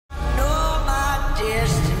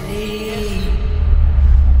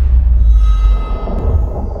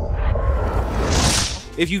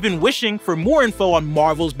if you've been wishing for more info on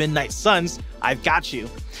Marvel's Midnight Suns, I've got you.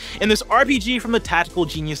 In this RPG from the tactical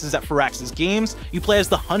geniuses at Firaxis Games, you play as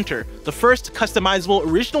the Hunter, the first customizable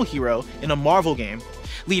original hero in a Marvel game.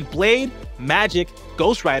 Lead Blade, Magic,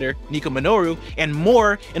 Ghost Rider, Nico Minoru, and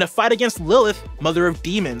more in a fight against Lilith, Mother of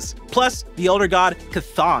Demons, plus the Elder God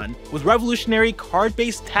Cthon, with revolutionary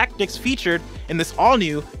card-based tactics featured in this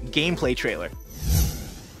all-new gameplay trailer.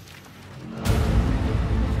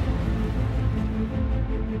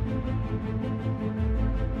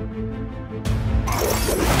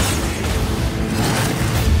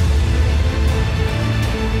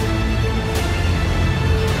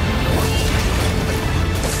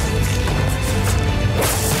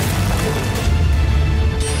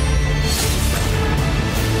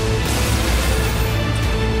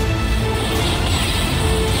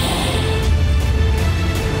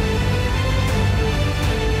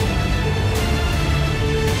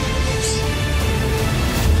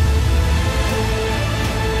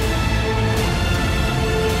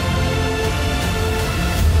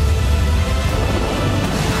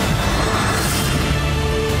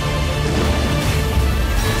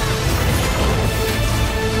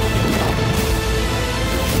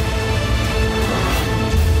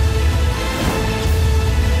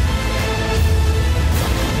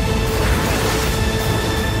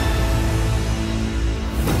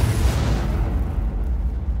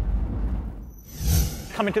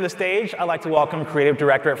 Coming to the stage, I'd like to welcome Creative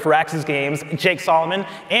Director at Firaxis Games, Jake Solomon,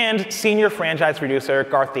 and Senior Franchise Producer,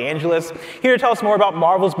 Garth DeAngelis, here to tell us more about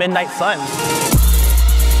Marvel's Midnight Suns.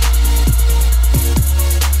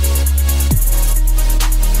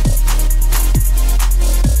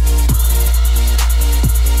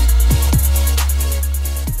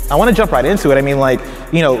 I want to jump right into it. I mean, like,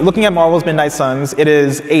 you know, looking at Marvel's Midnight Suns, it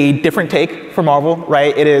is a different take for Marvel,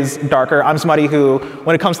 right? It is darker. I'm somebody who,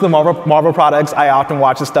 when it comes to the Marvel products, I often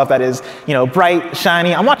watch the stuff that is, you know, bright,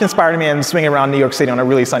 shiny. I'm watching Spider-Man swing around New York City on a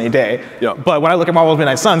really sunny day. Yeah. But when I look at Marvel's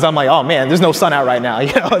Midnight Suns, I'm like, oh man, there's no sun out right now.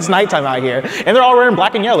 You know, it's nighttime out here. And they're all wearing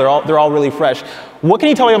black and yellow. They're all really fresh. What can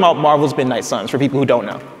you tell me about Marvel's Midnight Suns for people who don't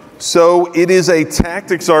know? So it is a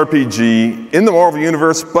tactics RPG in the Marvel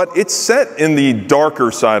Universe, but it's set in the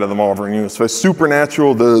darker side of the Marvel Universe, the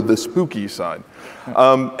supernatural, the spooky side.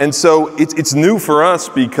 And so it's new for us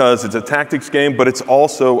because it's a tactics game, but it's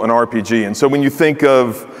also an RPG. And so when you think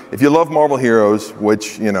of, if you love Marvel heroes,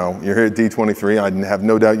 which, you know, you're here at D23, I have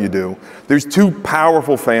no doubt you do, there's two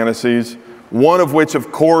powerful fantasies. One of which,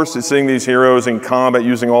 of course, is seeing these heroes in combat,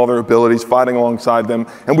 using all their abilities, fighting alongside them.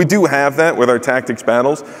 And we do have that with our tactics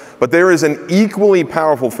battles. But there is an equally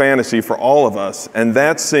powerful fantasy for all of us, and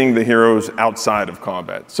that's seeing the heroes outside of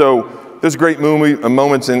combat. So there's great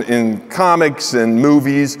moments in comics and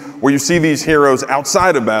movies where you see these heroes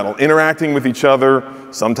outside of battle, interacting with each other,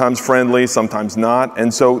 sometimes friendly, sometimes not.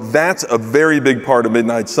 And so that's a very big part of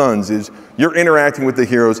Midnight Suns, is you're interacting with the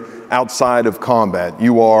heroes outside of combat.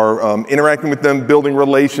 You are interacting with them, building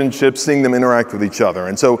relationships, seeing them interact with each other.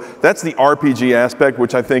 And so that's the RPG aspect,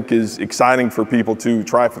 which I think is exciting for people to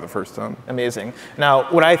try for the first time. Amazing.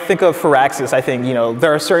 Now, when I think of Firaxis, I think, you know,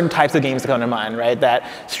 there are certain types of games that come to mind, right?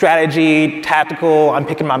 That strategy, tactical, I'm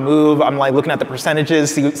picking my move, I'm like looking at the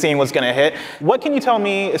percentages, seeing what's gonna hit. What can you tell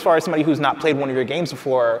me, as far as somebody who's not played one of your games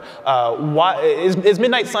before, is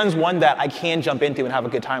Midnight Suns one that I can jump into and have a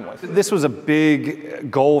good time with? This was a big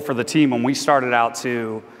goal for the team when we started out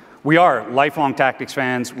to, we are lifelong tactics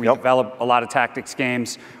fans, we develop a lot of tactics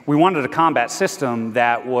games. We wanted a combat system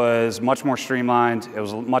that was much more streamlined, it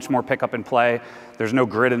was much more pick up and play. There's no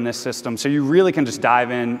grid in this system, so you really can just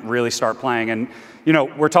dive in, really start playing. And you know,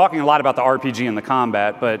 we're talking a lot about the RPG and the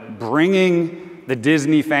combat, but bringing the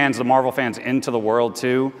Disney fans, the Marvel fans into the world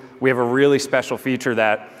too, we have a really special feature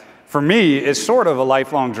that, for me, is sort of a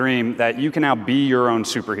lifelong dream that you can now be your own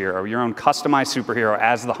superhero, your own customized superhero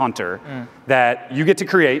as the Hunter, that you get to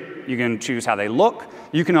create. You can choose how they look.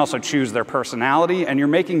 You can also choose their personality, and you're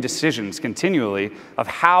making decisions continually of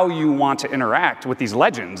how you want to interact with these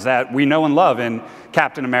legends that we know and love in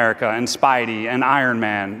Captain America and Spidey and Iron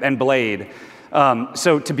Man and Blade.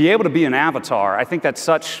 So to be able to be an avatar, I think that's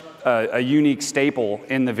such a unique staple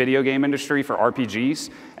in the video game industry for RPGs,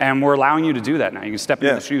 and we're allowing you to do that now. You can step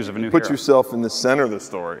into the shoes of a new hero. Put yourself in the center of the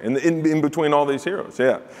story, in between all these heroes,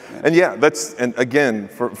 And yeah, that's, and again,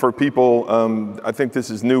 for people, I think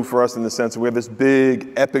this is new for us in the sense that we have this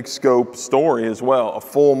big epic scope story as well, a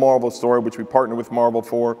full Marvel story, which we partner with Marvel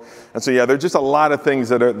for. And so yeah, there's just a lot of things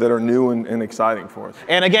that are new and exciting for us.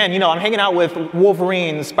 And again, you know, I'm hanging out with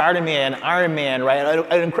Wolverine, Spider-Man, Iron Man,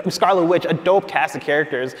 right? Scarlet Witch, a dope cast of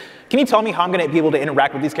characters. Can you tell me how I'm going to be able to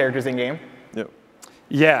interact with these characters in game? Yeah.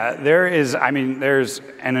 Yeah, there is, I mean, there's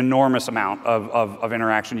an enormous amount of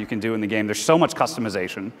interaction you can do in the game. There's so much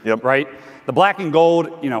customization, right? The black and gold,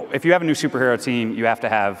 you know, if you have a new superhero team, you have to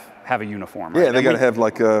have a uniform, right? Yeah, they got to have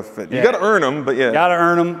like a, you got to earn them, but yeah. You got to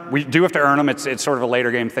earn them. We do have to earn them. It's sort of a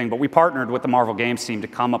later game thing, but we partnered with the Marvel Games team to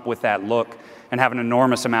come up with that look and have an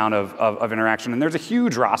enormous amount of interaction. And there's a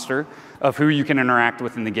huge roster of who you can interact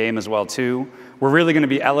with in the game as well, too. We're really going to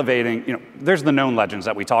be elevating, you know, there's the known legends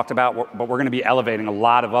that we talked about, but we're going to be elevating a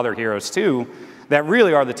lot of other heroes, too, that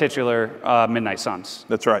really are the titular Midnight Suns.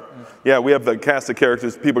 That's right. Yeah, we have the cast of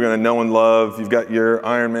characters people are going to know and love. You've got your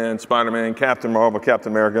Iron Man, Spider-Man, Captain Marvel,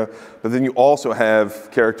 Captain America, but then you also have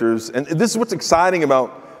characters, and this is what's exciting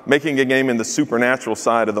about making a game in the supernatural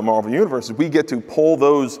side of the Marvel Universe, is we get to pull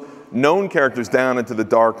those known characters down into the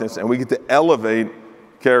darkness, and we get to elevate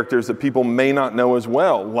characters that people may not know as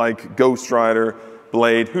well, like Ghost Rider,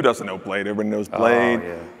 Blade. Who doesn't know Blade? Everybody knows Blade.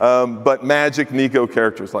 Oh, yeah. But Magic, Nico,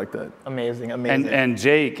 characters like that. Amazing, amazing. And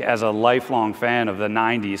Jake, as a lifelong fan of the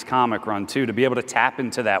 90s comic run, too, to be able to tap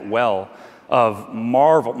into that well of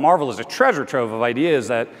Marvel. Marvel is a treasure trove of ideas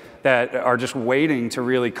that are just waiting to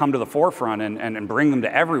really come to the forefront and bring them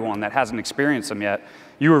to everyone that hasn't experienced them yet.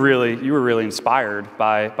 You were really inspired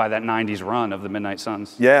by that 90s run of the Midnight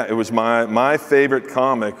Suns. Yeah, it was my favorite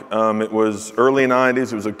comic. It was early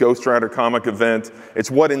 90s. It was a Ghost Rider comic event.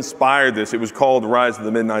 It's what inspired this. It was called Rise of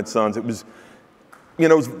the Midnight Suns. It was, you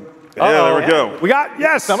know, there we go. We got,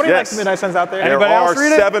 yes. Somebody likes the Midnight Suns out there. There are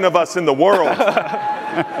 7 of us in the world.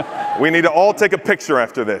 We need to all take a picture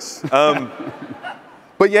after this.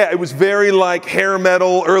 But yeah, it was very like hair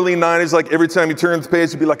metal, early 90s, like every time you turned the page,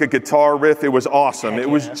 it'd be like a guitar riff. It was awesome. It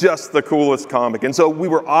was just the coolest comic. And so we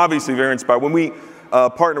were obviously very inspired. When we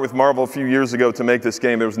partnered with Marvel a few years ago to make this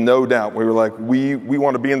game, there was no doubt. We were like, we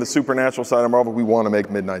want to be in the supernatural side of Marvel. We want to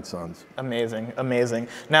make Midnight Suns. Amazing, amazing.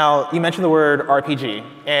 Now, you mentioned the word RPG,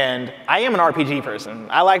 and I am an RPG person.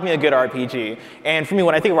 I like me a good RPG. And for me,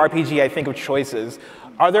 when I think of RPG, I think of choices.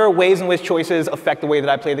 Are there ways in which choices affect the way that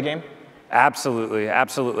I play the game? Absolutely,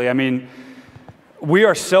 absolutely. I mean, we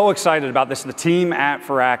are so excited about this. The team at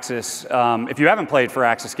Firaxis, if you haven't played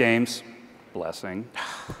Firaxis games, blessing,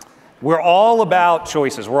 we're all about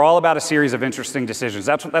choices. We're all about a series of interesting decisions.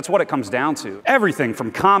 That's what it comes down to. Everything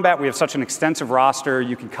from combat, we have such an extensive roster.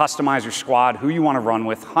 You can customize your squad, who you want to run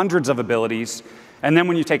with, hundreds of abilities. And then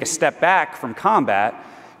when you take a step back from combat,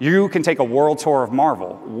 you can take a world tour of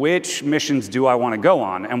Marvel. Which missions do I want to go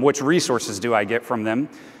on, and which resources do I get from them?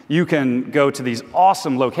 You can go to these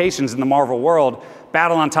awesome locations in the Marvel world,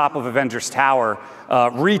 battle on top of Avengers Tower,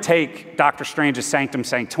 retake Doctor Strange's Sanctum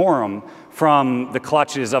Sanctorum from the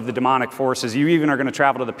clutches of the demonic forces. You even are going to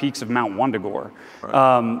travel to the peaks of Mount Wundagore.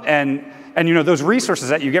 Right. And you know, those resources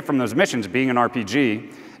that you get from those missions, being an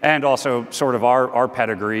RPG, and also sort of our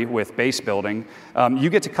pedigree with base building, you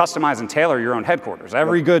get to customize and tailor your own headquarters.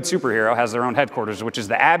 Every good superhero has their own headquarters, which is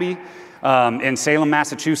the Abbey. In Salem,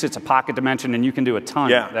 Massachusetts, a pocket dimension, and you can do a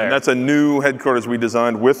ton there. And that's a new headquarters we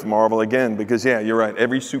designed with Marvel, again, because, yeah, you're right.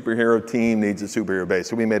 Every superhero team needs a superhero base.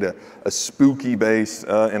 So we made a spooky base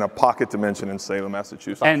in a pocket dimension in Salem,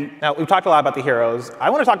 Massachusetts. And now, we've talked a lot about the heroes.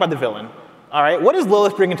 I want to talk about the villain. All right, what is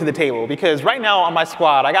Lilith bringing to the table? Because right now on my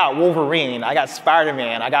squad, I got Wolverine, I got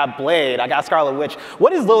Spider-Man, I got Blade, I got Scarlet Witch.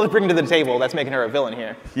 What is Lilith bringing to the table that's making her a villain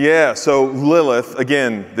here? Yeah, so Lilith,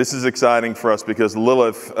 again, this is exciting for us because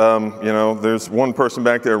Lilith, you know, there's one person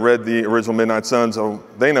back there who read the original Midnight Suns, so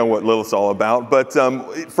they know what Lilith's all about. But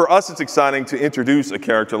for us, it's exciting to introduce a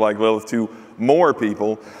character like Lilith to more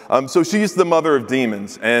people. So she's the mother of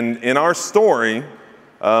demons, and in our story,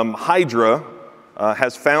 Hydra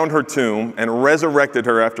has found her tomb and resurrected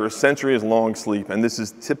her after a centuries-long sleep. And this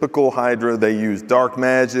is typical Hydra. They use dark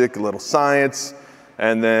magic, a little science,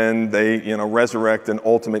 and then they, you know, resurrect an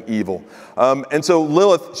ultimate evil. And so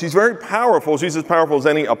Lilith, she's very powerful. She's as powerful as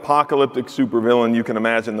any apocalyptic supervillain you can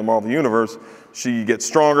imagine in the Marvel Universe. She gets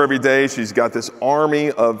stronger every day. She's got this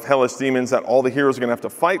army of hellish demons that all the heroes are going to have to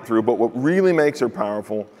fight through. But what really makes her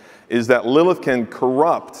powerful is that Lilith can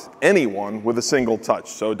corrupt anyone with a single touch.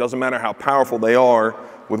 So it doesn't matter how powerful they are.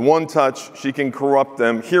 With one touch, she can corrupt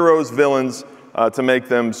them, heroes, villains, to make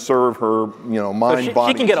them serve her, you know, mind, so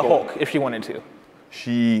body, she can get soul. a Hulk if she wanted to.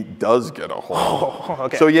 She does get a Hulk. Oh,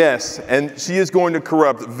 okay. So yes, and she is going to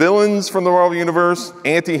corrupt villains from the Marvel Universe,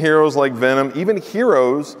 anti-heroes like Venom, even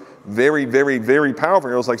heroes, very, very, very powerful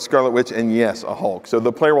heroes like Scarlet Witch, and yes, a Hulk. So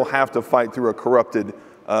the player will have to fight through a corrupted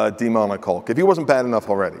demonic Hulk, if he wasn't bad enough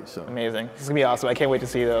already. So. Amazing. This is going to be awesome. I can't wait to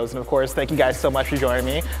see those. And of course, thank you guys so much for joining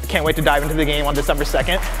me. I can't wait to dive into the game on December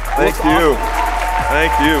 2nd. Thank you. Awesome.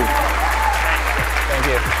 Thank you. Thank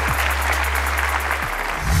you.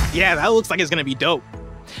 Yeah, that looks like it's going to be dope.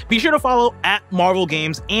 Be sure to follow @Marvel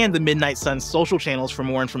Games and the Midnight Suns social channels for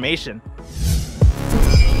more information.